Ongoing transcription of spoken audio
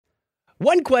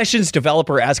One questions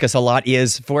developer ask us a lot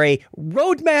is for a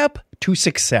roadmap to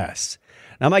success.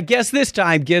 Now, my guest this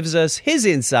time gives us his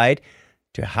insight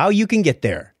to how you can get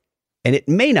there. And it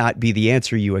may not be the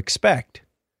answer you expect.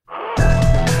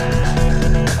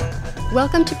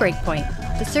 Welcome to Breakpoint,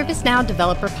 the ServiceNow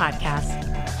Developer Podcast.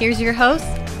 Here's your host,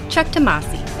 Chuck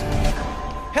Tomasi.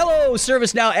 Hello,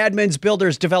 ServiceNow admins,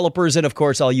 builders, developers, and of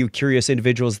course, all you curious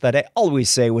individuals that I always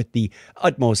say with the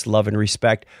utmost love and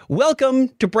respect. Welcome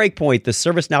to Breakpoint, the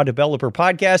ServiceNow Developer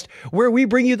Podcast, where we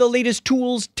bring you the latest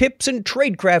tools, tips, and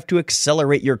tradecraft to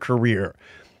accelerate your career.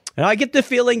 And I get the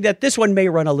feeling that this one may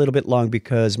run a little bit long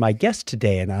because my guest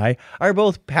today and I are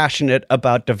both passionate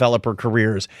about developer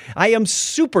careers. I am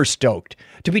super stoked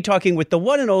to be talking with the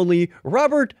one and only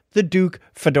Robert the Duke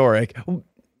Fedoruk.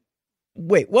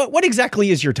 Wait, what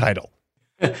exactly is your title?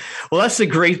 Well, that's the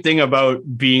great thing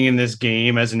about being in this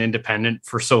game as an independent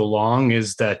for so long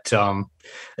is that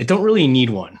I don't really need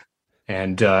one.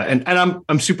 And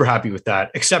I'm super happy with that,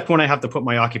 except when I have to put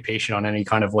my occupation on any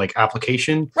kind of like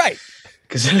application. Right.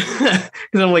 Because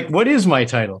I'm like, what is my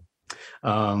title?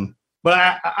 But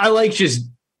I like just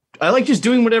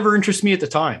doing whatever interests me at the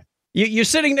time. You're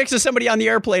sitting next to somebody on the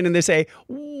airplane and they say,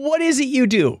 what is it you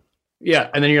do? Yeah.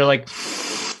 And then you're like,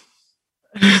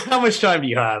 how much time do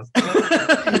you have?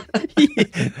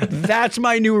 That's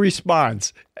my new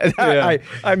response. Yeah.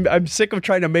 I'm sick of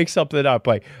trying to make something up.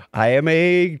 Like, I am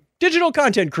a digital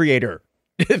content creator.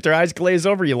 If their eyes glaze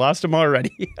over, you lost them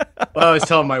already. Well, I was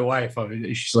telling my wife,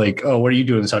 she's like, oh, what are you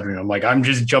doing this afternoon? I'm like, I'm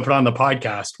just jumping on the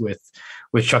podcast with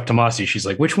Chuck Tomasi. She's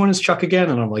like, which one is Chuck again?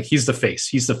 And I'm like, he's the face.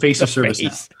 He's the face of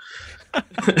ServiceNow.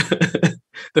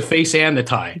 The face and the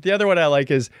tie. The other one I like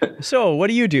is, so what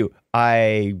do you do?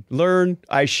 I learn,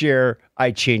 I share,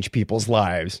 I change people's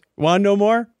lives. Want to know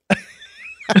more?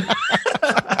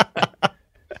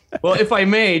 Well, if I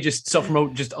may just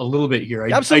self-promote just a little bit here.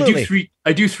 Absolutely.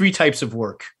 I do three types of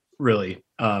work, really.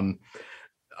 I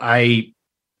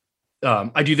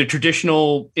do the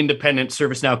traditional independent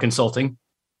ServiceNow consulting.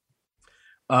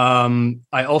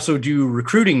 I also do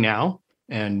recruiting now,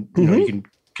 and you can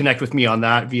connect with me on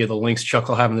that via the links Chuck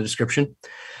will have in the description.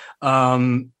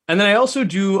 And then I also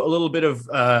do a little bit of,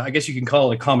 I guess you can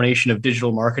call it a combination of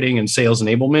digital marketing and sales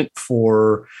enablement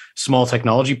for small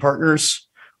technology partners,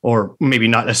 or maybe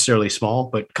not necessarily small,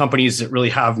 but companies that really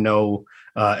have no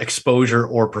exposure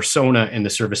or persona in the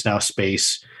ServiceNow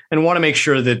space and want to make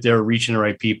sure that they're reaching the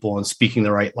right people and speaking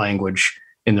the right language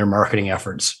in their marketing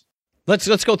efforts.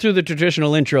 Let's go through the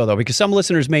traditional intro, though, because some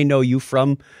listeners may know you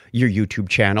from your YouTube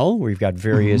channel, where you've got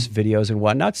various videos and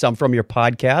whatnot, some from your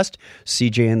podcast,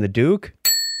 CJ and the Duke.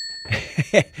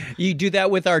 You do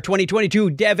that with our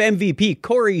 2022 Dev MVP,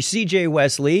 Corey CJ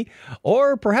Wesley,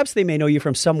 or perhaps they may know you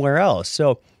from somewhere else.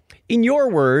 So in your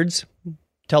words,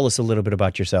 tell us a little bit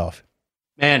about yourself.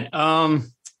 Man,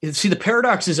 see, the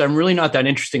paradox is I'm really not that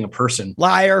interesting a person.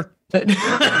 Liar.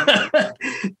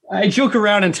 I joke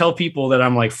around and tell people that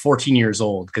I'm like 14 years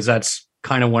old because that's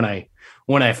kind of when I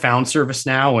found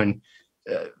ServiceNow, and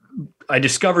I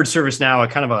discovered ServiceNow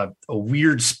at kind of a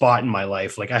weird spot in my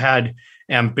life. Like I had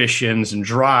ambitions and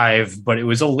drive, but it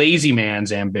was a lazy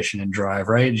man's ambition and drive,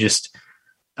 right?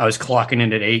 I was clocking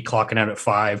in at 8, clocking out at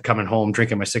 5, coming home,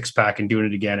 drinking my 6-pack and doing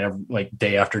it again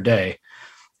day after day.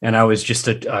 And I was just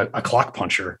a clock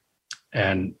puncher.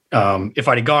 And if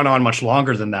I'd have gone on much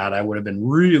longer than that, I would have been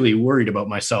really worried about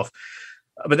myself.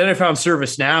 But then I found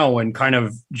ServiceNow and kind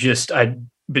of I'd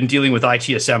been dealing with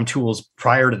ITSM tools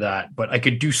prior to that, but I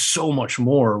could do so much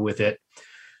more with it.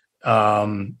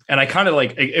 And I kind of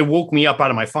it woke me up out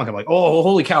of my funk. I'm like, oh,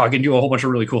 holy cow, I can do a whole bunch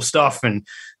of really cool stuff. And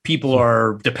people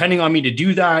are depending on me to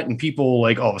do that. And people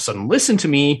all of a sudden listen to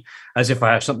me as if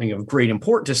I have something of great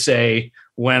import to say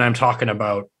when I'm talking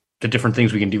about the different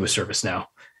things we can do with ServiceNow.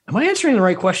 Am I answering the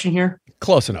right question here?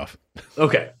 Close enough.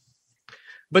 Okay.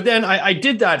 But then I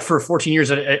did that for 14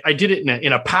 years. I did it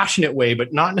in a passionate way,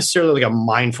 but not necessarily like a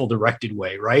mindful, directed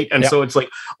way, right? And so it's like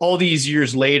all these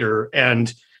years later,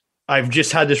 and I've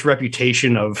just had this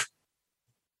reputation of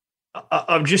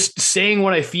just saying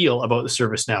what I feel about the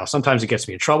ServiceNow. Sometimes it gets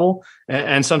me in trouble,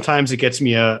 and sometimes it gets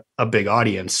me a big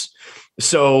audience.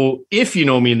 So if you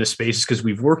know me in this space, it's because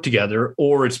we've worked together,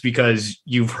 or it's because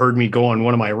you've heard me go on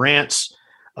one of my rants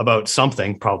about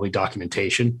something, probably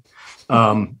documentation.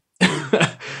 But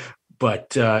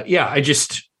I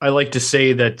like to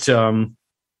say that, I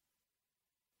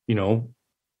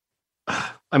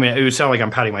mean, it would sound like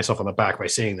I'm patting myself on the back by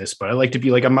saying this, but I like to be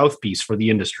like a mouthpiece for the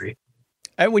industry.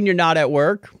 And when you're not at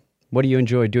work, what do you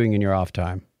enjoy doing in your off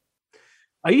time?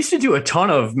 I used to do a ton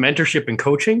of mentorship and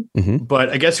coaching, but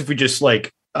I guess if we just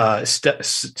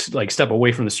step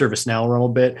away from the ServiceNow realm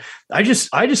a bit. I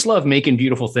just love making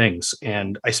beautiful things,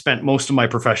 and I spent most of my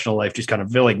professional life just kind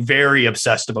of like very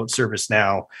obsessed about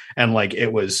ServiceNow, and like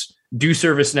it was do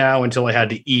ServiceNow until I had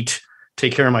to eat,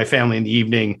 take care of my family in the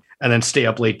evening, and then stay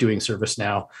up late doing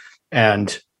ServiceNow.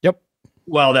 And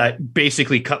while that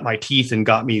basically cut my teeth and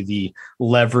got me the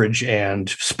leverage and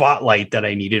spotlight that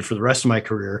I needed for the rest of my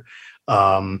career,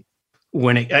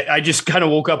 I just kind of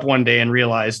woke up one day and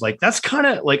realized like, that's kind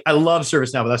of like, I love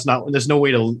ServiceNow, but there's no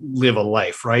way to live a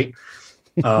life. Right.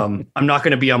 I'm not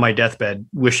going to be on my deathbed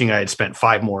wishing I had spent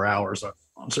 5 more hours on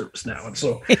ServiceNow. And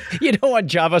so you don't want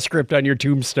JavaScript on your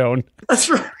tombstone. That's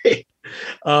right.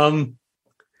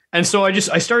 And so I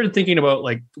started thinking about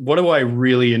like, what do I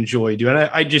really enjoy doing? And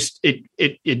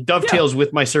it dovetails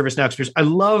with my ServiceNow experience. I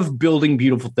love building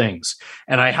beautiful things,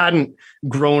 and I hadn't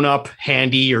grown up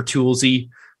handy or toolsy.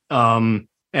 And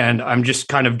I'm just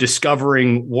kind of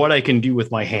discovering what I can do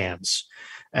with my hands.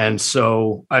 And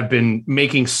so I've been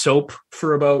making soap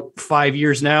for about 5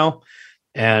 years now,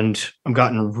 and I've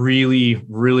gotten really,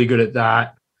 really good at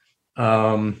that.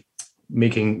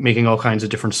 Making all kinds of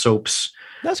different soaps.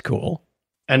 That's cool.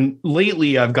 And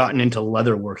lately I've gotten into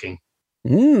leatherworking.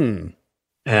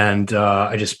 And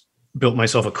I just built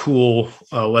myself a cool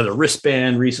leather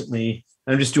wristband recently.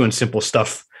 I'm just doing simple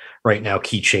stuff right now,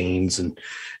 keychains, and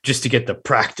just to get the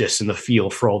practice and the feel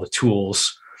for all the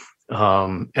tools,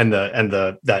 and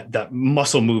that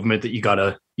muscle movement that you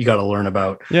gotta learn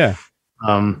about. Yeah.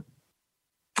 And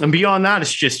beyond that,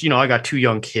 it's just, I got 2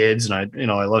 young kids,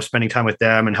 and I love spending time with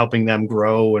them and helping them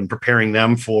grow and preparing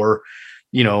them for,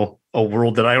 a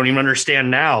world that I don't even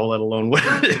understand now, let alone what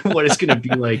it's going to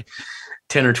be like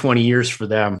 10 or 20 years for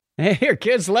them. Hey, here,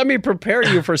 kids, let me prepare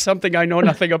you for something I know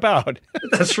nothing about.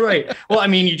 That's right. Well, I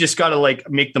mean, you just got to like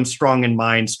make them strong in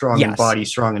mind, strong in body,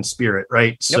 strong in spirit,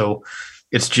 right? Yep. So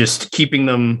it's just keeping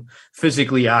them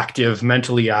physically active,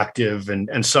 mentally active,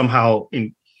 and somehow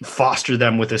foster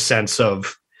them with a sense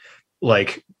of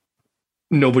like,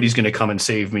 nobody's going to come and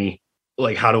save me.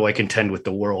 Like, how do I contend with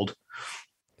the world?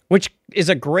 Which is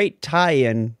a great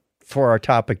tie-in for our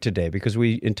topic today, because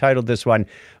we entitled this one,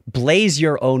 Blaze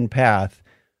Your Own Path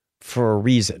for a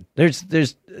Reason.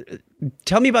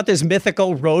 Tell me about this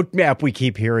mythical roadmap we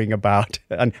keep hearing about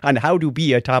on how to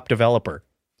be a top developer.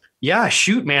 Yeah,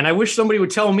 shoot, man. I wish somebody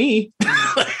would tell me.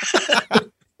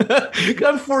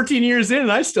 I'm 14 years in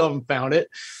and I still haven't found it.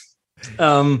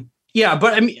 Yeah,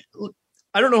 but I mean,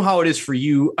 I don't know how it is for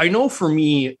you. I know for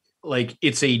me, like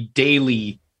it's a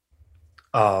daily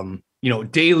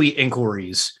daily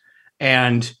inquiries,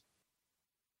 and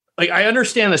like, I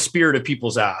understand the spirit of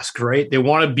people's ask, right? They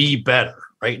want to be better,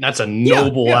 right? And that's a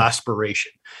noble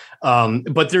aspiration.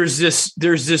 But there's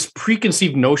this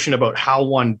preconceived notion about how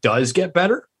one does get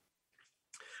better.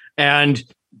 And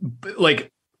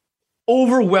like,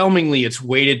 overwhelmingly, it's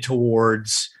weighted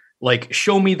towards like,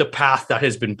 show me the path that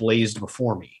has been blazed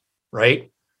before me, right?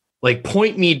 Like,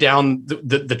 point me down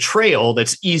the trail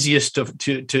that's easiest to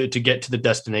get to the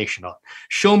destination on.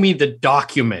 Show me the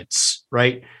documents,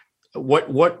 right?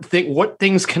 What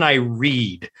things can I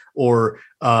read, or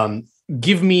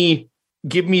give me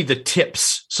the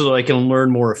tips so that I can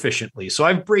learn more efficiently. So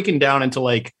I've broken down into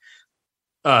like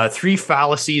 3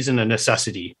 fallacies and a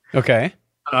necessity. Okay.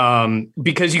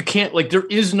 Because you can't, like, there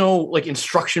is no like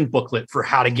instruction booklet for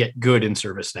how to get good in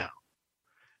ServiceNow.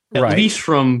 At least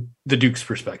from the Duke's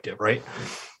perspective, right?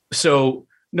 So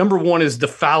number 1 is the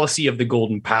fallacy of the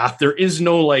golden path. There is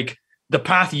no like, the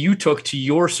path you took to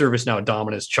your ServiceNow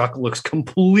dominance, Chuck, looks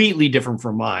completely different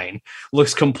from mine,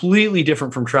 looks completely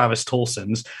different from Travis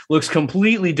Tolson's, looks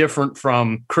completely different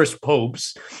from Chris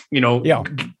Pope's,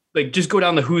 like just go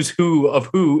down the who's who of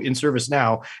who in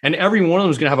ServiceNow, and every one of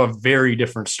them is going to have a very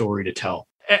different story to tell.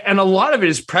 And a lot of it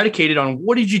is predicated on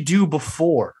what did you do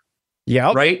before?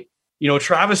 Yeah. Right.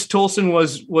 Travis Tolson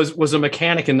was a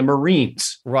mechanic in the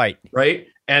Marines. Right.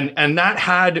 And that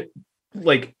had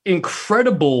like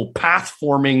incredible path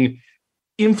forming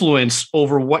influence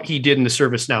over what he did in the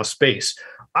ServiceNow space.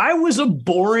 I was a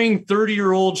boring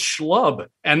 30-year-old schlub,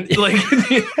 and like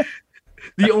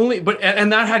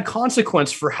and that had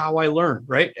consequence for how I learned.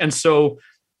 Right. And so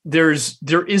there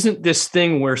isn't this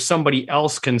thing where somebody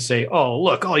else can say, oh,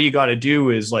 look, all you got to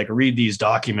do is like read these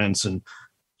documents, and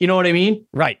you know what I mean?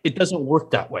 Right. It doesn't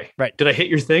work that way. Right. Did I hit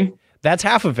your thing? That's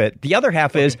half of it. The other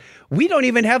half is we don't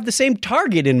even have the same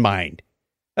target in mind.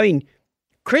 I mean,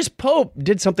 Chris Pope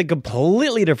did something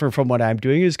completely different from what I'm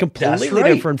doing. It was completely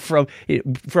different from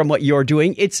what you're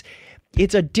doing.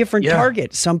 it's a different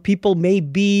target. Some people may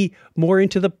be more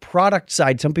into the product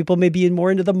side. Some people may be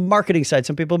more into the marketing side.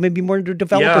 Some people may be more into the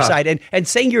developer side. And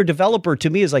saying you're a developer to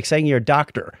me is like saying you're a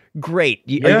doctor. Great.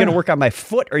 Are you going to work on my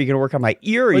foot? Are you going to work on my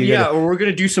ear? Or we're going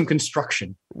to do some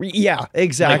construction. Yeah,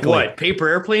 exactly. Like what? Paper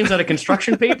airplanes out of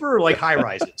construction paper, or like high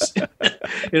rises?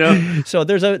 You know. So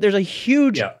there's a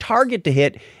huge target to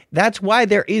hit. That's why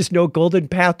there is no golden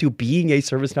path to being a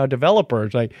ServiceNow developer.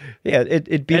 It's like,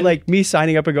 it'd be like me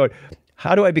signing up and going,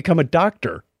 how do I become a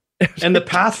doctor? And the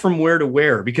path from where to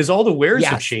where, because all the wheres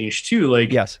have changed too.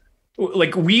 Like,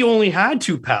 like we only had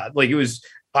two paths. Like it was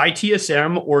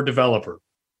ITSM or developer,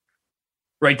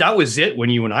 right? That was it when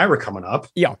you and I were coming up.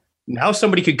 Yeah. Now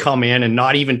somebody could come in and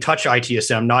not even touch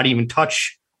ITSM, not even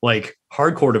touch like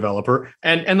hardcore developer,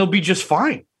 and they'll be just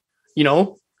fine. You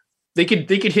know, they could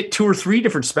hit 2 or 3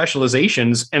 different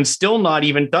specializations and still not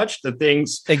even touch the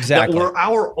things that were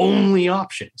our only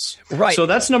options. Right. So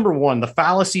that's number one, the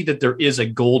fallacy that there is a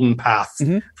golden path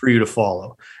for you to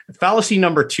follow. Fallacy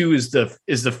number 2 is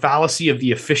the fallacy of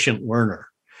the efficient learner.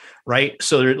 Right.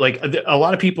 So they're like, a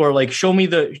lot of people are like, show me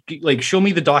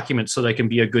the documents so that I can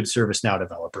be a good ServiceNow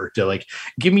developer. To like,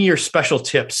 give me your special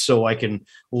tips so I can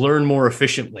learn more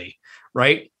efficiently.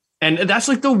 Right. And that's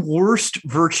like the worst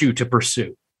virtue to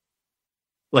pursue.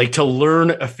 Like to learn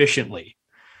efficiently,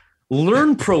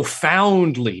 learn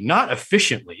profoundly, not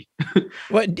efficiently.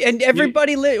 Well, and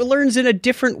everybody learns in a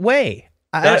different way.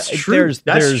 That's true.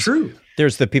 That's true.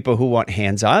 There's the people who want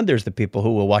hands-on. There's the people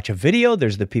who will watch a video.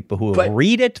 There's the people who will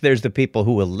read it. There's the people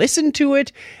who will listen to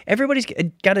it. Everybody's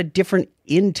got a different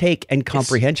intake and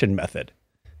comprehension method.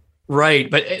 Right.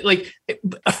 But like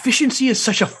efficiency is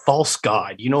such a false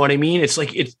god. You know what I mean? It's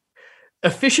like,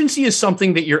 efficiency is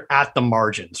something that you're at the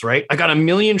margins, right? I got 1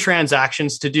 million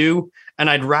transactions to do,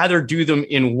 and I'd rather do them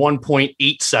in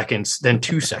 1.8 seconds than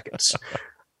 2 seconds.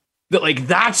 But like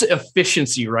that's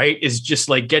efficiency, right? Is just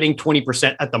like getting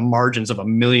 20% at the margins of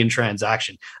 1 million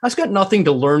transaction. That's got nothing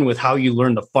to learn with how you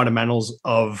learn the fundamentals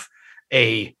of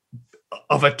a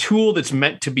tool that's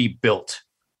meant to be built.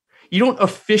 You don't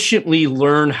efficiently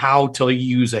learn how to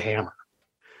use a hammer.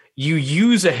 You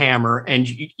use a hammer and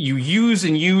you use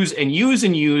and use and use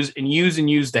and use and use and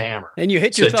use the hammer. And you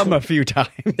hit your thumb a few times.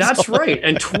 That's right.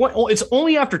 And it's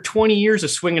only after 20 years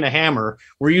of swinging a hammer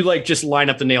where you like just line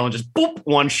up the nail and just boop,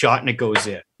 one shot and it goes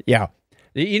in. Yeah.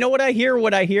 You know what I hear?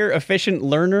 When I hear efficient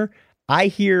learner, I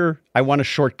hear I want a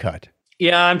shortcut.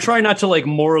 Yeah, I'm trying not to like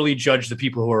morally judge the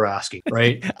people who are asking,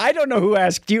 right? I don't know who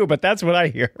asked you, but that's what I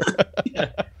hear.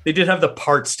 Yeah, they did have the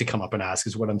parts to come up and ask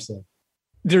is what I'm saying.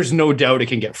 There's no doubt it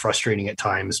can get frustrating at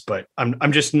times, but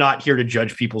I'm just not here to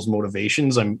judge people's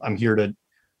motivations. I'm here to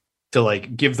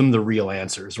like give them the real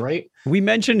answers, right? We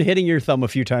mentioned hitting your thumb a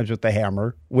few times with the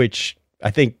hammer, which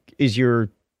I think is your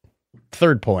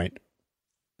third point,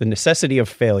 the necessity of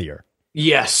failure.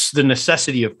 Yes, the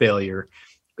necessity of failure.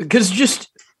 Because just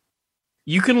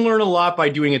you can learn a lot by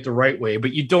doing it the right way,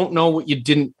 but you don't know what you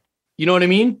didn't, you know what I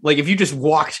mean? Like if you just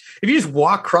walk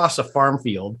across a farm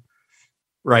field,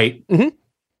 right? Mm-hmm.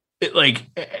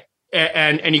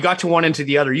 And you got to one end to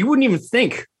the other, you wouldn't even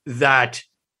think that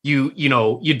you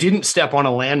didn't step on a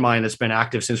landmine that's been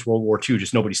active since World War II.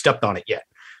 Just nobody stepped on it yet.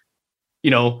 You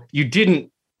know, you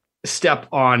didn't step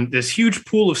on this huge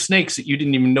pool of snakes that you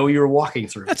didn't even know you were walking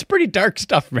through. That's pretty dark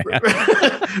stuff, man.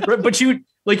 Right, but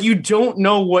you don't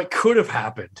know what could have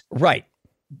happened. Right.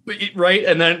 Right.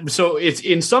 And then, so it's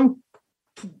in some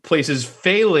places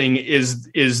failing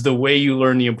is the way you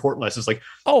learn the important lessons. Like,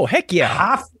 oh, heck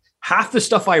yeah. Half the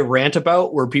stuff I rant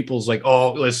about where people's like,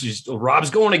 oh,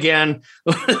 Rob's going again.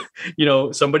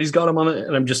 Somebody's got him on it.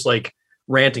 And I'm just like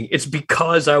ranting. It's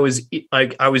because I was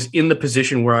in the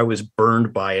position where I was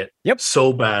burned by it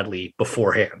so badly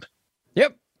beforehand.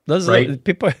 Yep. Those right?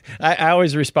 People, I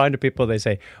always respond to people. They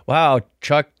say, wow,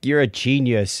 Chuck, you're a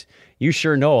genius. You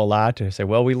sure know a lot. I say,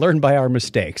 well, we learn by our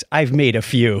mistakes. I've made a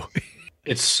few.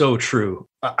 It's so true.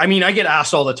 I mean, I get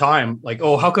asked all the time, like,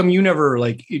 oh, how come you never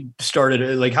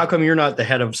started? Like, how come you're not the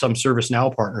head of some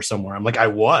ServiceNow partner somewhere? I'm like, I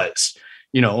was,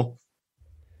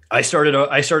 I started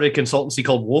a consultancy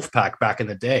called Wolfpack back in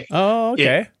the day. Oh,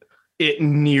 okay. It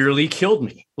nearly killed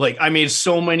me. Like I made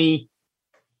so many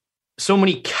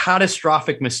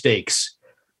catastrophic mistakes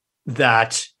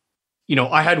that,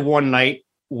 I had one night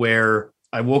where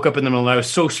I woke up in the middle and I was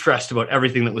so stressed about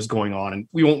everything that was going on, and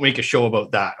we won't make a show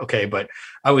about that. Okay. But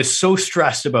I was so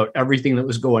stressed about everything that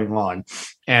was going on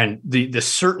and the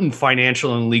certain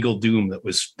financial and legal doom that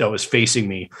was facing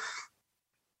me.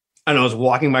 And I was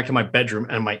walking back to my bedroom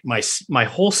and my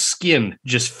whole skin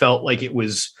just felt like it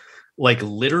was like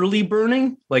literally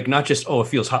burning, like not just, oh, it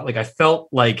feels hot. Like I felt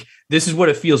like this is what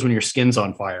it feels when your skin's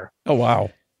on fire. Oh, wow.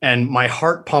 and my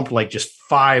heart pumped like just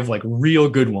 5 like real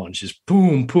good ones, just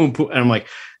boom, boom, boom. And I'm like,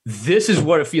 this is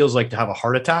what it feels like to have a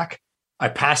heart attack. I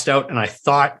passed out and I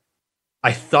thought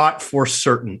for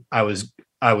certain I was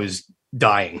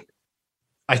dying.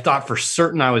 I thought for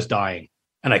certain I was dying.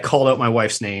 And I called out my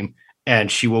wife's name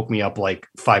and she woke me up like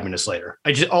 5 minutes later.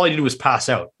 All I did was pass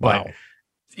out. Wow. But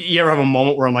you ever have a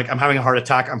moment where I'm like, I'm having a heart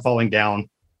attack, I'm falling down.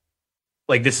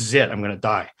 Like, this is it. I'm going to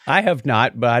die. I have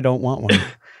not, but I don't want one.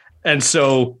 And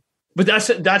so, but that's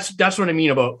what I mean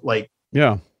about like,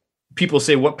 Yeah. people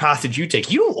say, what path did you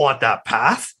take? You don't want that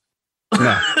path.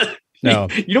 No.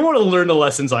 You don't want to learn the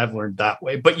lessons I've learned that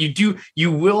way, but you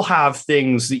will have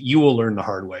things that you will learn the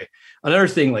hard way. Another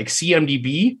thing, like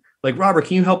CMDB, like, Robert,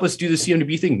 can you help us do the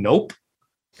CMDB thing? Nope.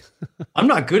 I'm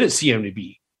not good at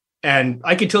CMDB. And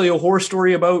I can tell you a horror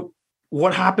story about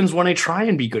what happens when I try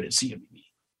and be good at CMDB.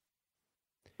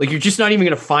 Like, you're just not even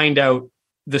going to find out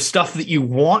the stuff that you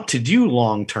want to do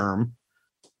long-term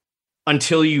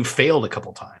until you failed a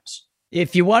couple times.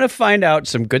 If you want to find out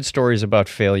some good stories about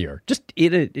failure, just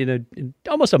in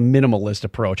almost a minimalist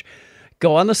approach,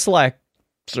 go on the Slack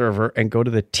server and go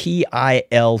to the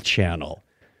TIL channel.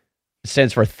 It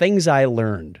stands for Things I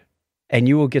Learned, and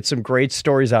you will get some great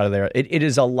stories out of there. It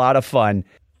is a lot of fun.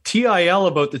 TIL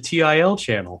about the TIL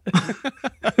channel.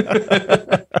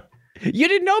 You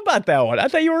didn't know about that one. I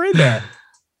thought you were in there.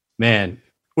 Man,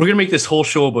 we're going to make this whole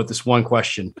show about this one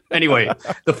question. Anyway,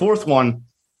 the fourth one,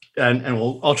 and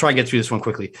I'll try and get through this one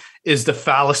quickly, is the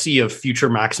fallacy of future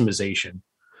maximization.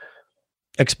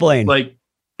 Explain. Like,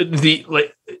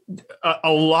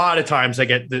 a lot of times I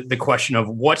get the question of,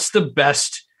 what's the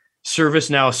best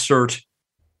ServiceNow cert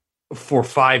for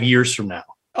 5 years from now?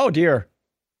 Oh dear.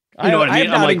 You know what I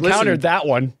mean? I've not like, encountered that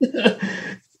one.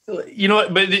 You know,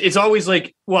 but it's always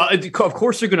like, well, of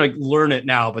course they're going to learn it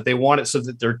now, but they want it so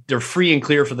that they're free and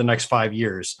clear for the next 5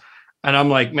 years. And I'm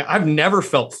like, man, I've never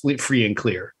felt free and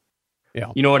clear.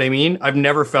 Yeah. You know what I mean? I've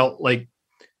never felt like,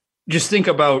 just think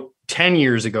about 10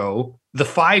 years ago, the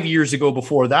 5 years ago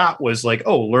before that was like,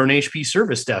 oh, learn HP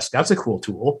Service Desk. That's a cool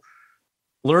tool.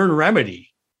 Learn Remedy.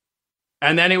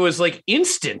 And then it was like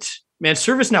instant. Man,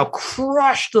 ServiceNow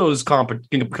crushed those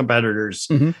competitors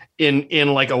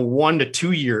in like a 1 to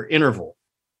 2 year interval.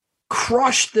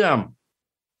 Crushed them.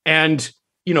 And,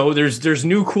 you know, there's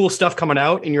new cool stuff coming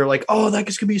out and you're like, oh, that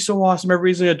is going to be so awesome.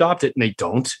 Everybody's going to adopt it. And they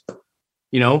don't,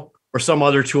 you know, or some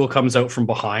other tool comes out from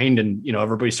behind and, you know,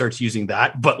 everybody starts using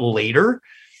that, but later.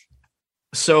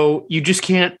 So you just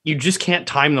can't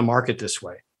time the market this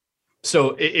way.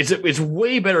 So it's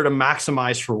way better to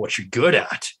maximize for what you're good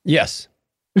at. Yes.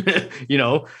 You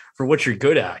know, for what you're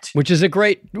good at, which is a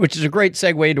great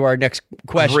segue into our next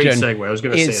question. Great segue. I was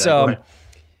going to say that.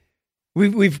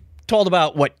 We've told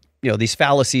about what, you know, these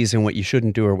fallacies and what you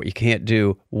shouldn't do or what you can't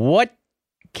do. What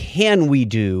can we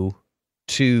do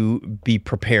to be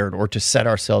prepared or to set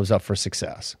ourselves up for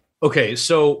success? Okay,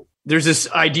 so there's this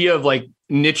idea of like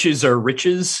niches are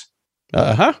riches.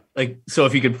 Like, so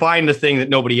if you can find the thing that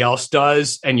nobody else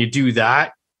does and you do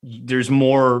that, there's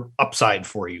more upside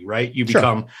for you, right? You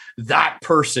become that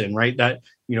person, right? That,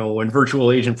 you know, when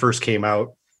Virtual Agent first came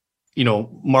out, you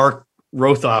know, Mark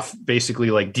Rothoff basically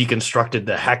like deconstructed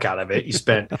the heck out of it. He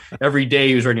spent every day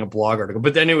he was writing a blog article,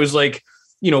 but then it was like,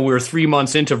 you know, we were 3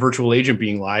 months into Virtual Agent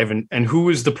being live, and who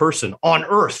is the person on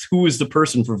earth? Who is the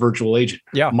person for Virtual Agent?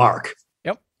 Yeah. Mark.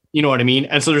 Yep. You know what I mean?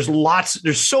 And so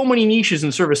there's so many niches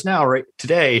in ServiceNow right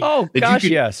today. Oh gosh,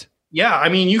 yes. Yeah. I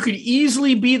mean, you could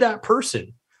easily be that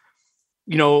person.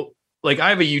 You know, like, I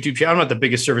have a YouTube channel. I'm not the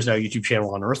biggest ServiceNow YouTube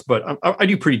channel on earth, but I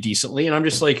do pretty decently. And I'm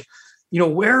just like, you know,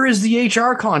 where is the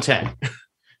HR content?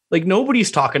 Like, nobody's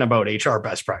talking about HR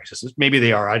best practices. Maybe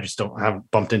they are. I just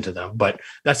haven't bumped into them, but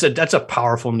that's a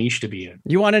powerful niche to be in.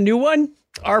 You want a new one?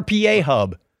 RPA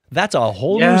Hub. That's a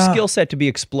whole new skill set to be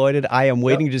exploited. I am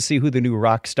waiting to see who the new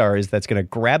rock star is that's going to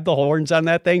grab the horns on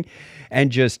that thing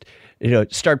and just, you know,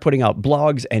 start putting out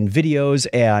blogs and videos,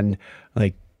 and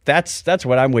like, that's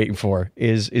what I'm waiting for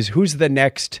is who's the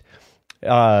next, you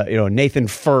know, Nathan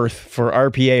Firth for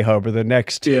RPA Hub, or the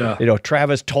next, you know,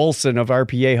 Travis Tolson of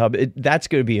RPA Hub. That's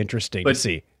going to be interesting to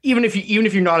see. Even if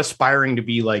you're not aspiring to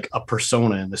be like a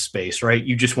persona in the space, right?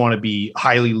 You just want to be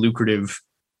highly lucrative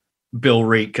bill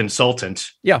rate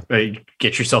consultant. Yeah. Right?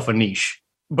 Get yourself a niche.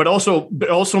 But also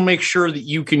make sure that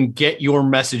you can get your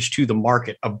message to the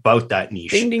market about that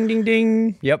niche. Ding, ding, ding,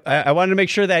 ding. Yep. I wanted to make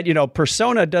sure that, you know,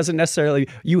 persona doesn't necessarily,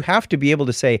 you have to be able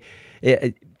to say,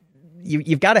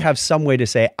 you've got to have some way to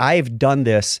say, I've done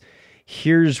this.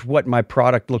 here's what my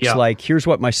product looks like, here's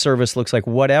what my service looks like,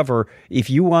 whatever. If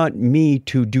you want me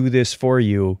to do this for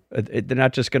you, they're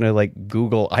not just going to like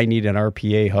Google, I need an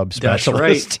RPA hub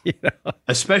specialist. That's right.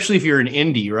 Especially if you're an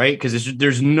indie, right? Because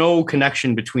there's no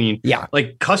connection between,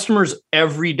 like customers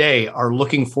every day are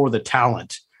looking for the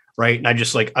talent, right? And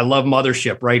I love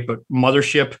Mothership, right? But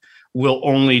Mothership will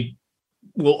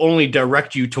only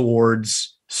direct you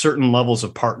towards certain levels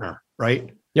of partner, right?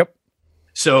 Yep.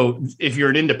 So if you're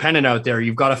an independent out there,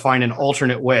 you've got to find an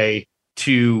alternate way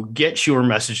to get your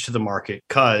message to the market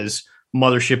because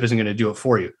Mothership isn't going to do it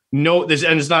for you. No, and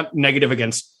it's not negative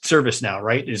against ServiceNow,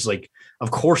 right? It's like,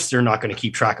 of course, they're not going to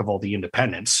keep track of all the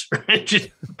independents, right? Just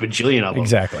a bajillion of them.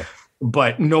 Exactly.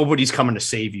 But nobody's coming to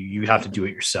save you. You have to do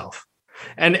it yourself.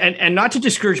 And not to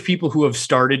discourage people who have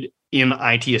started in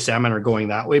ITSM and are going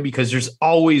that way, because there's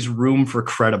always room for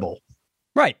credible.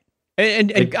 Right. And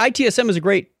ITSM is a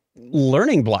great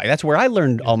learning block. That's where I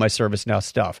learned all my ServiceNow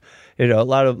stuff. A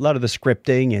lot of the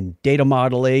scripting and data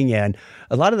modeling, and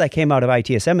a lot of that came out of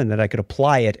ITSM, and then I could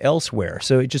apply it elsewhere.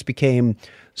 So it just became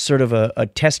sort of a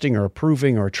testing or a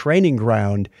proving or a training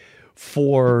ground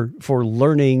for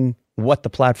learning what the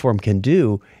platform can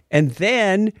do. And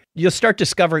then you'll start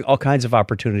discovering all kinds of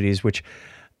opportunities, which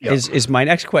is my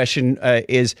next question,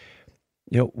 is,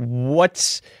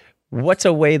 what's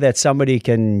a way that somebody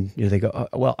can, they go,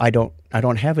 well, I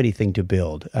don't have anything to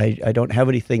build. I don't have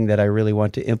anything that I really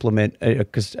want to implement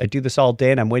because I do this all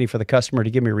day and I'm waiting for the customer to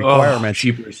give me requirements.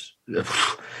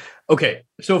 Okay.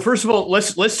 So first of all,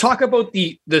 let's talk about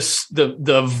the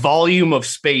volume of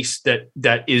space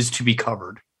that is to be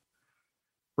covered.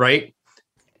 Right.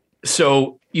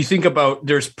 So you think about,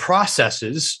 there's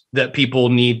processes that people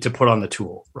need to put on the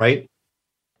tool, right?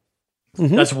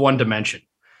 Mm-hmm. That's one dimension.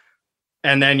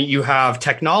 And then you have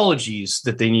technologies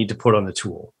that they need to put on the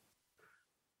tool.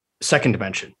 Second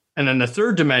dimension. And then the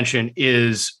third dimension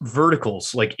is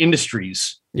verticals, like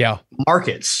industries,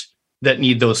 markets that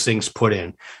need those things put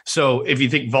in. So if you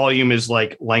think volume is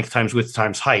like length times width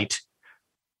times height,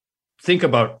 think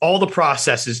about all the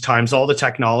processes times all the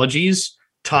technologies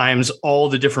times all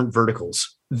the different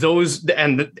verticals. Those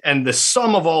and the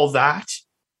sum of all that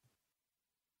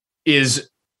is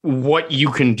what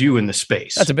you can do in the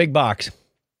space. That's a big box.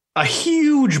 A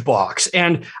huge box.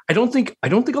 And I don't think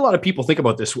a lot of people think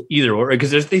about this either, or because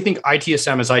they think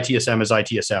ITSM is ITSM is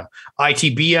ITSM.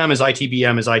 ITBM is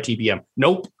ITBM is ITBM.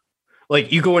 Nope.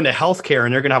 Like you go into healthcare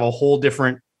and they're going to have a whole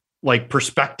different like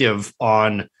perspective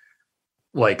on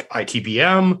like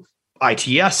ITBM,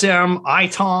 ITSM,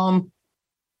 ITOM.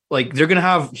 Like they're going to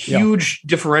have huge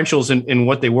differentials in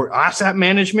what they work. Asset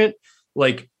management,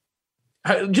 like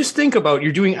just think about,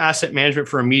 you're doing asset management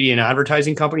for a media and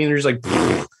advertising company, and they're just like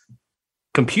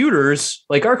computers.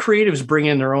 Like our creatives bring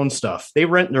in their own stuff. They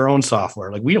rent their own software.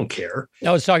 Like we don't care.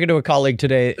 I was talking to a colleague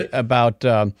today about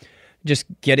just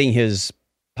getting his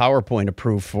PowerPoint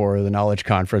approved for the Knowledge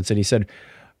Conference, and he said,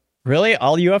 really,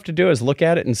 all you have to do is look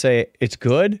at it and say, it's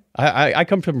good. I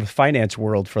come from the finance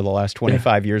world for the last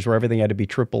 25 years where everything had to be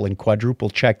triple and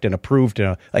quadruple checked and approved.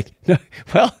 And that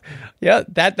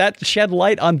shed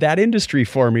light on that industry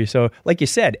for me. So like you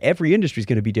said, every industry is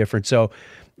going to be different. So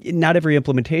not every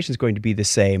implementation is going to be the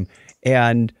same.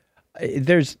 And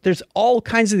there's all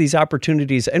kinds of these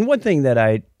opportunities. And one thing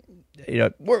that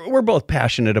we're both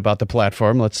passionate about the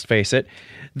platform, let's face it,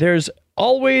 there's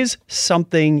always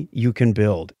something you can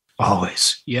build.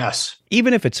 Always. Yes.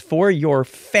 Even if it's for your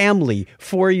family,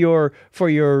 for your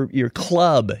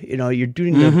club, you're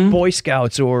doing the Boy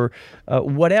Scouts or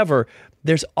whatever,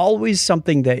 there's always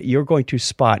something that you're going to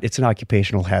spot. It's an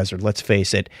occupational hazard, let's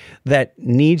face it, that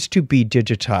needs to be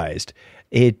digitized.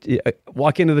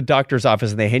 Walk into the doctor's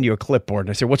office and they hand you a clipboard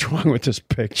and I say, what's wrong with this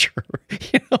picture?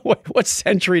 What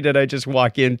century did I just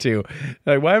walk into?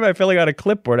 Like, why am I filling out a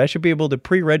clipboard? I should be able to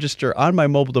pre-register on my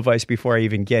mobile device before I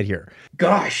even get here.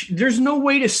 Gosh, there's no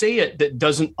way to say it that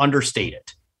doesn't understate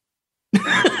it.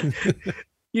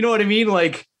 You know what I mean?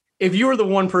 Like, if you were the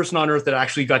one person on earth that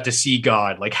actually got to see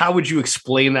God, like, how would you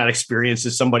explain that experience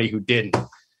to somebody who didn't?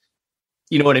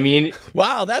 You know what I mean?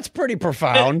 Wow, that's pretty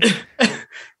profound.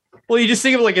 Well, you just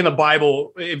think of like in the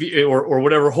Bible or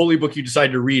whatever holy book you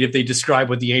decide to read, if they describe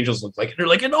what the angels look like, and they're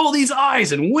like, and all these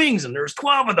eyes and wings, and there's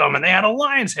 12 of them, and they had a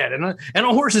lion's head and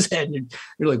a horse's head. And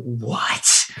you're like,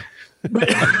 what?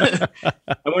 I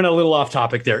went a little off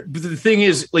topic there. But the thing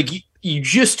is, like, you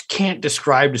just can't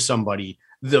describe to somebody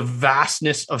the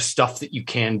vastness of stuff that you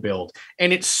can build.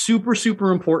 And it's super,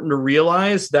 super important to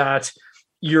realize that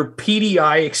your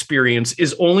PDI experience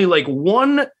is only like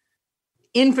one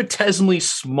infinitesimally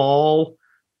small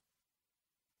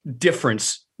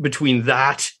difference between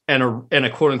that and a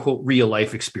quote unquote real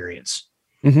life experience.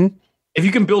 Mm-hmm. if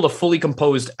you can build a fully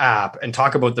composed app and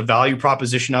talk about the value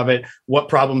proposition of it, what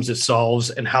problems it solves,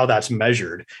 and how that's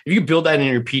measured, if you build that in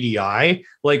your PDI,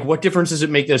 like what difference does it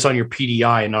make this on your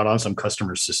PDI and not on some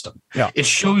customer system? Yeah. It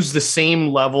shows the same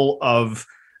level of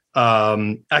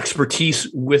expertise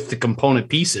with the component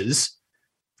pieces.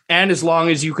 And as long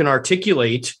as you can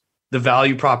articulate the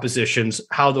value propositions,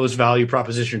 how those value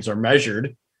propositions are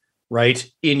measured, right,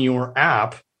 in your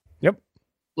app,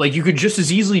 like you could just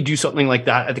as easily do something like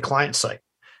that at the client site.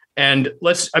 And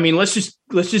let's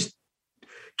just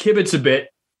kibitz a bit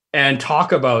and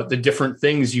talk about the different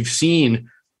things you've seen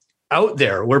out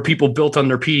there where people built on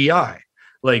their PDI.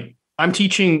 Like I'm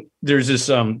teaching, there's this,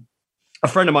 a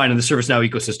friend of mine in the ServiceNow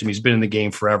ecosystem. He's been in the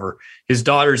game forever. His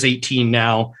daughter's 18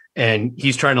 now, and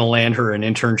he's trying to land her an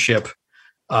internship.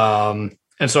 And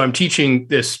so I'm teaching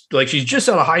this, like she's just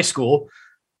out of high school,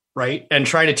 right? And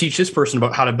trying to teach this person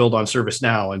about how to build on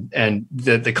ServiceNow. And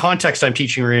the context I'm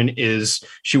teaching her in is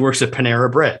she works at Panera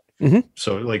Bread. Mm-hmm.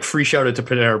 So like free shout out to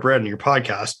Panera Bread in your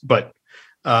podcast. But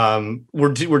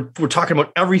we're talking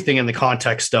about everything in the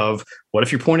context of what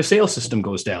if your point of sale system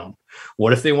goes down?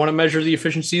 What if they want to measure the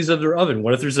efficiencies of their oven?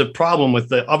 What if there's a problem with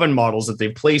the oven models that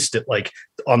they've placed it like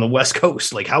on the West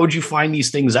Coast? Like, how would you find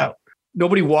these things out?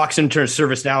 Nobody walks into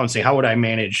ServiceNow and say, how would I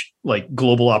manage like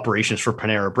global operations for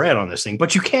Panera Bread on this thing?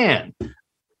 But you can.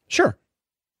 Sure.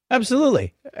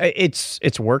 Absolutely.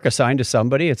 It's work assigned to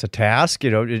somebody. It's a task.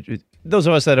 Those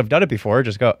of us that have done it before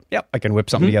just go, yep, I can whip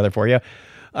something together for you.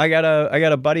 I got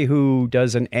a buddy who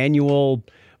does an annual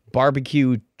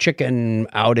barbecue chicken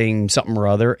outing, something or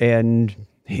other, and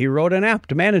he wrote an app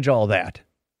to manage all that.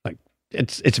 Like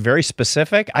it's very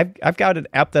specific. I've got an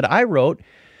app that I wrote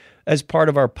as part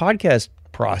of our podcast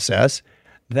process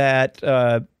that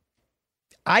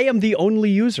I am the only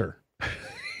user.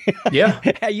 Yeah.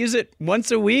 I use it once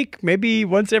a week, maybe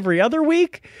once every other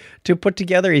week to put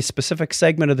together a specific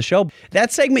segment of the show.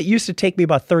 That segment used to take me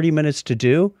about 30 minutes to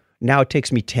do. Now it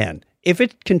takes me 10. If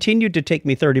it continued to take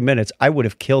me 30 minutes, I would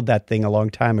have killed that thing a long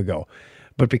time ago.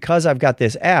 But because I've got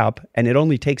this app and it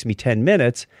only takes me 10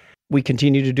 minutes, we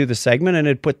continue to do the segment and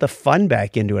it put the fun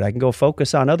back into it. I can go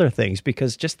focus on other things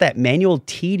because just that manual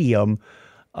tedium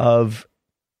of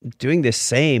doing this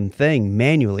same thing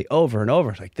manually over and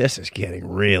over, like this is getting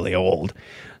really old.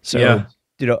 So,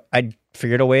 I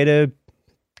figured a way to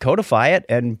codify it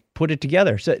and put it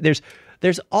together. So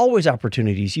there's always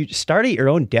opportunities. You start at your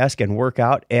own desk and work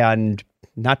out, and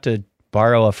not to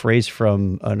borrow a phrase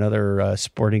from another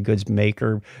sporting goods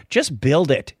maker, just build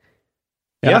it.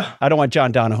 Yeah. I don't want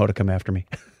John Donahoe to come after me.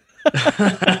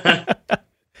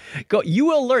 You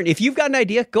will learn. If you've got an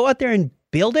idea, go out there and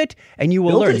build it, and you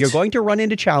will learn. You're going to run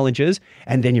into challenges,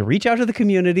 and then you reach out to the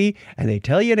community, and they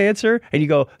tell you an answer, and you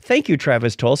go, thank you,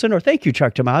 Travis Tolson, or thank you,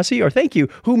 Chuck Tomasi, or thank you,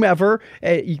 whomever,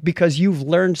 because you've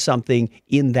learned something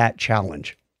in that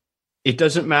challenge. It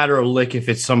doesn't matter a lick if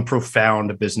it's some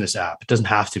profound business app. It doesn't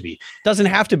have to be. Doesn't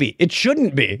have to be. It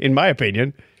shouldn't be, in my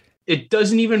opinion. It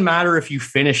doesn't even matter if you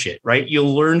finish it, right?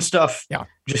 You'll learn stuff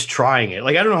just trying it.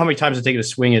 Like, I don't know how many times I've taken a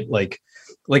swing at, like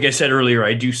I said earlier,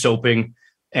 I do soaping,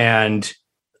 and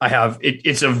I have,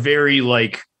 it's a very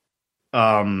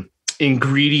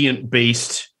ingredient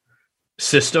based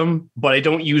system, but I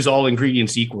don't use all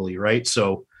ingredients equally. Right.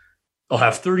 So I'll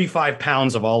have 35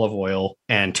 pounds of olive oil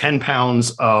and 10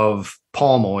 pounds of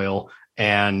palm oil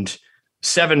and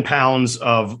 7 pounds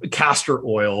of castor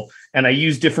oil. And I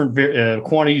use different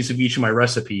quantities of each of my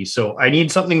recipes. So I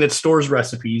need something that stores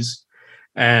recipes.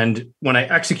 And when I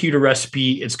execute a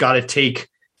recipe, it's got to take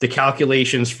the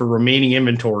calculations for remaining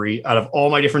inventory out of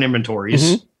all my different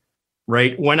inventories,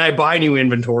 right? When I buy new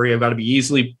inventory, I've got to be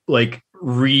easily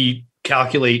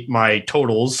recalculate my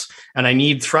totals, and I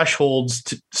need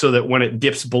thresholds so that when it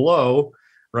dips below,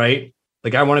 right?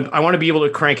 Like I want to be able to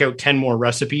crank out 10 more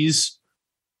recipes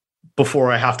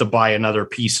before I have to buy another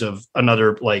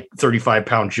 35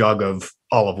 pound jug of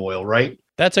olive oil, right?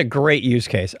 That's a great use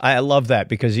case. I love that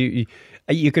because you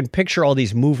can picture all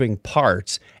these moving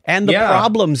parts and the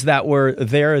problems that were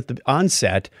there at the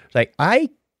onset. Like, I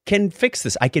can fix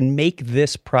this. I can make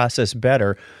this process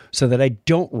better so that I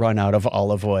don't run out of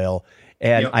olive oil.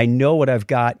 And I know what I've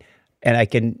got, and I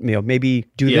can, maybe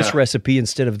do this recipe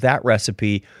instead of that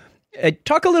recipe.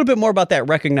 Talk a little bit more about that,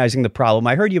 recognizing the problem.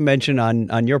 I heard you mention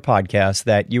on your podcast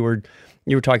that you were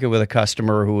talking with a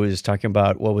customer who was talking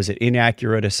about, what was it,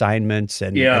 inaccurate assignments,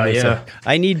 and they said,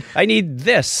 I need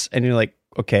this, and you're like,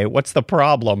 okay, what's the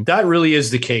problem? That really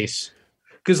is the case.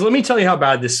 Because let me tell you how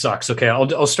bad this sucks. Okay,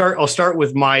 I'll start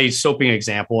with my soaping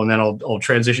example, and then I'll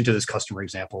transition to this customer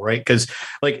example, right? Because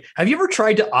have you ever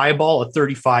tried to eyeball a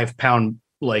 35 pound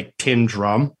tin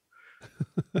drum?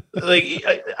 Like,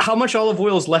 how much olive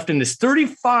oil is left in this?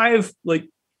 35, like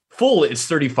full is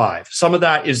 35. Some of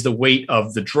that is the weight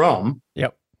of the drum.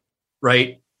 Yep.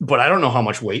 Right. But I don't know how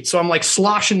much weight. So I'm like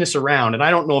sloshing this around, and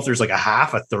I don't know if there's like a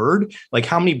half, a third, like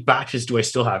how many batches do I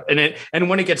still have? And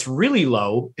when it gets really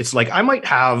low, it's like I might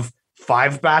have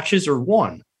 5 batches or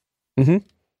 1. Mm-hmm.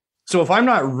 So if I'm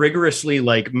not rigorously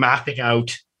like mapping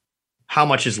out how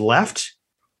much is left,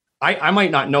 I might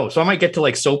not know. So I might get to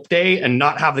like soap day and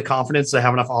not have the confidence to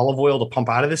have enough olive oil to pump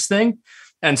out of this thing.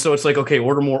 And so it's like, okay,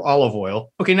 order more olive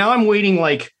oil. Okay, now I'm waiting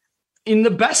like, in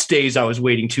the best days, I was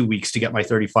waiting 2 weeks to get my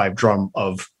 35 drum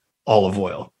of olive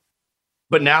oil.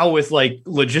 But now with like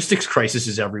logistics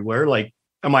crises everywhere, like,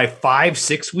 am I 5,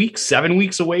 6 weeks, 7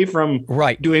 weeks away from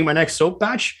doing my next soap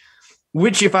batch?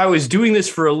 Which, if I was doing this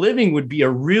for a living, would be a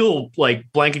real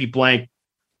like blankety blank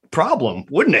problem,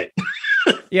 wouldn't it?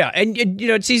 Yeah, and you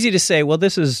know, it's easy to say, well,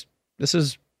 this is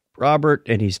Robert,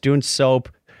 and he's doing soap.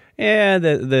 And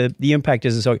the impact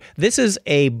isn't so. This is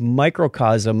a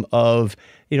microcosm of,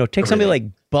 you know, take something like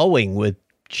Boeing with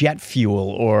jet fuel,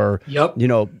 or you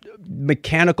know,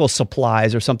 mechanical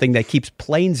supplies, or something that keeps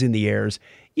planes in the airs.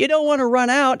 You don't want to run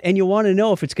out, and you want to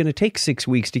know if it's going to take 6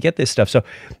 weeks to get this stuff. So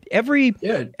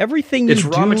everything it's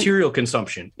raw material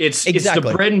consumption. It's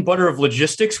the bread and butter of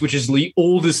logistics, which is the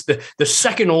oldest, the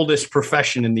second oldest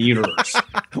profession in the universe.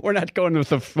 We're not going with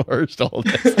the first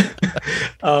oldest.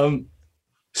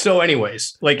 So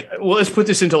anyways, like, well, let's put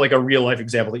this into like a real life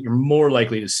example that you're more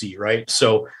likely to see, right?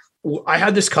 So I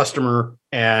had this customer,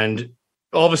 and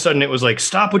all of a sudden it was like,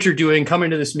 stop what you're doing, come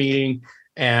into this meeting,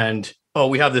 and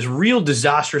we have this real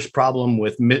disastrous problem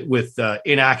with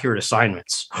inaccurate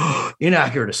assignments.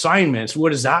 Inaccurate assignments.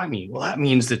 What does that mean? Well, that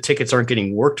means the tickets aren't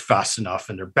getting worked fast enough,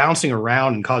 and they're bouncing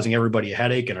around and causing everybody a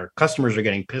headache, and our customers are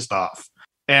getting pissed off.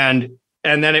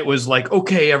 And then it was like,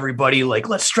 okay, everybody, like,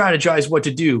 let's strategize what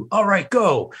to do. All right,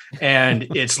 go. And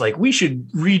it's like, we should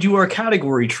redo our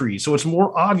category tree so it's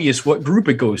more obvious what group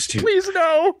it goes to. Please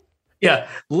no. Yeah,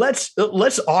 let's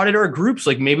audit our groups.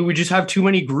 Like, maybe we just have too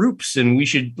many groups, and we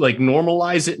should like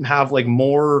normalize it and have like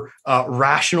more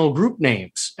rational group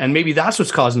names. And maybe that's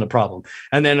what's causing the problem.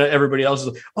 And then everybody else is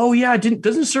like, oh yeah, doesn't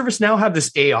ServiceNow have this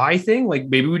AI thing? Like,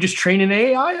 maybe we just train an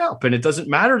AI up, and it doesn't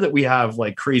matter that we have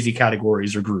like crazy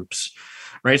categories or groups.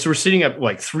 Right. So we're sitting at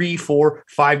like 3, 4,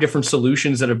 5 different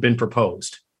solutions that have been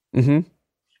proposed. Mm-hmm.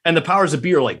 And the powers that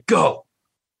be are like, go,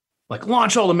 like,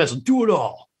 launch all the missiles, do it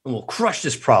all, and we'll crush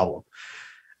this problem.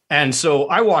 And so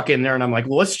I walk in there and I'm like,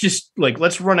 well,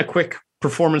 let's run a quick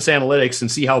performance analytics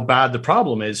and see how bad the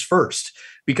problem is first.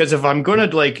 Because if I'm going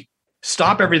to like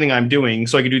stop everything I'm doing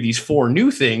so I can do these 4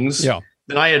 new things,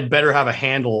 then I had better have a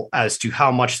handle as to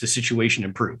how much the situation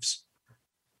improves.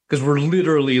 Because we're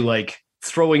literally like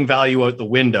throwing value out the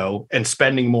window and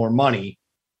spending more money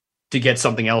to get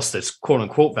something else that's quote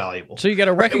unquote valuable. So you got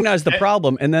to recognize the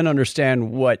problem and then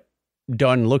understand what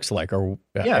done looks like, or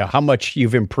how much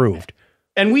you've improved.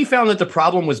 And we found that the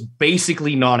problem was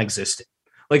basically non-existent.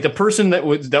 Like, the person that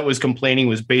was complaining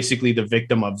was basically the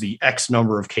victim of the X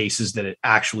number of cases that it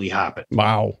actually happened.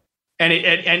 Wow. And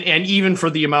even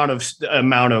for the amount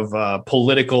of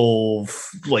political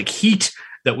like heat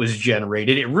that was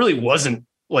generated, it really wasn't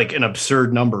like an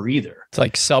absurd number either. It's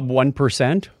like sub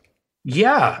 1%.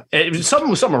 Yeah. It was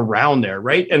something around there.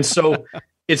 Right. And so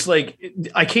it's like,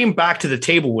 I came back to the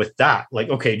table with that. Like,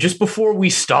 okay, just before we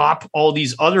stop all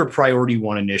these other priority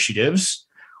 1 initiatives,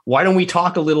 why don't we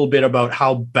talk a little bit about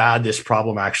how bad this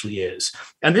problem actually is?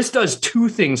 And this does 2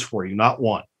 things for you, not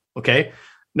 1. Okay.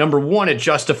 Number 1, it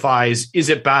justifies, is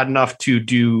it bad enough to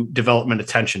do development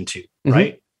attention to? Mm-hmm.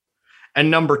 Right.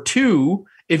 And number 2,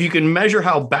 if you can measure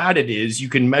how bad it is, you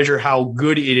can measure how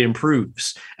good it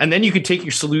improves. And then you can take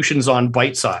your solutions on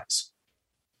bite size,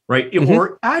 right? Mm-hmm.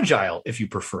 Or agile, if you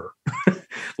prefer.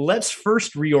 Let's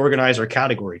first reorganize our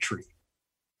category tree.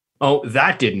 Oh,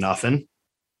 that did nothing,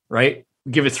 right?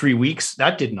 Give it 3 weeks.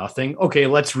 That did nothing. Okay,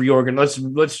 let's reorganize.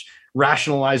 Let's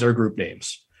rationalize our group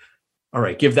names. All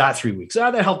right, give that 3 weeks.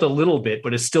 That helped a little bit,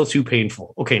 but it's still too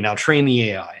painful. Okay, now train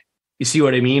the AI. You see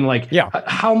what I mean? Like,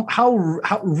 how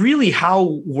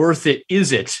worth it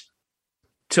is it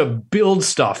to build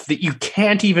stuff that you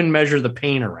can't even measure the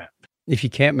pain around? If you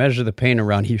can't measure the pain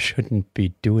around, you shouldn't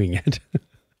be doing it.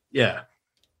 Yeah.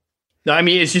 I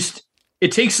mean, it's just,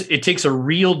 it takes a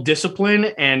real discipline,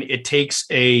 and it takes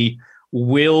a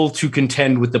will to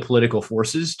contend with the political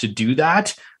forces to do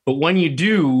that. But when you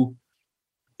do,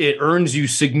 it earns you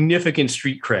significant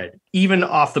street cred, even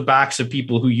off the backs of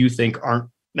people who you think aren't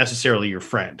necessarily your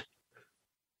friend.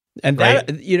 And that,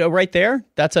 right? You know, right there,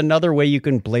 that's another way you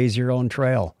can blaze your own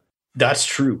trail. That's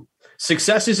true.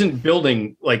 Success isn't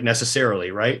building like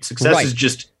necessarily, right? Success is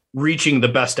just reaching the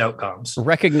best outcomes.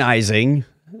 Recognizing,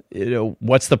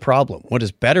 what's the problem? What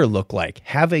does better look like?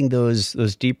 Having those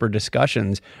deeper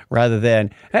discussions rather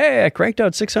than, hey, I cranked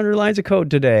out 600 lines of code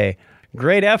today.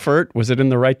 Great effort. Was it in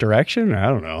the right direction? I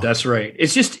don't know. That's right.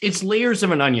 It's layers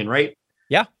of an onion, right?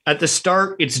 Yeah. At the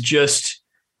start, it's just,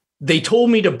 they told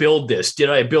me to build this. Did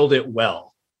I build it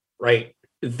well? Right.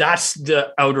 That's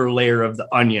the outer layer of the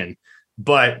onion.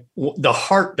 But the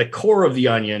heart, the core of the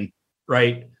onion,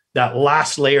 right? That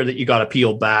last layer that you got to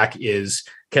peel back is,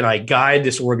 can I guide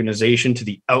this organization to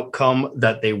the outcome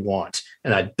that they want?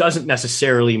 And that doesn't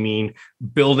necessarily mean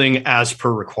building as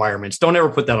per requirements. Don't ever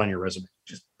put that on your resume.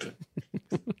 Just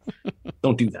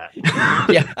don't do that.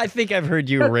 Yeah, I think I've heard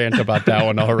you rant about that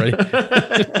one already.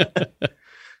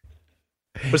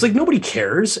 It's like, nobody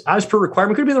cares. As per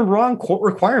requirement, could have been the wrong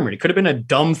requirement. It could have been a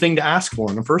dumb thing to ask for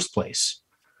in the first place.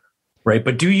 Right.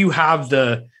 But do you have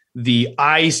the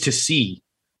eyes to see,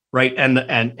 right? And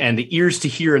the ears to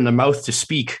hear and the mouth to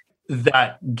speak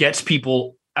that gets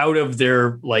people out of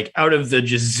the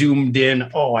just zoomed in.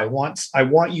 Oh, I want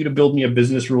you to build me a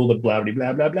business rule that blah, blah,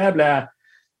 blah, blah, blah, blah.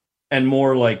 And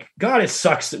more like, God, it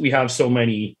sucks that we have so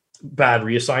many bad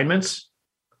reassignments.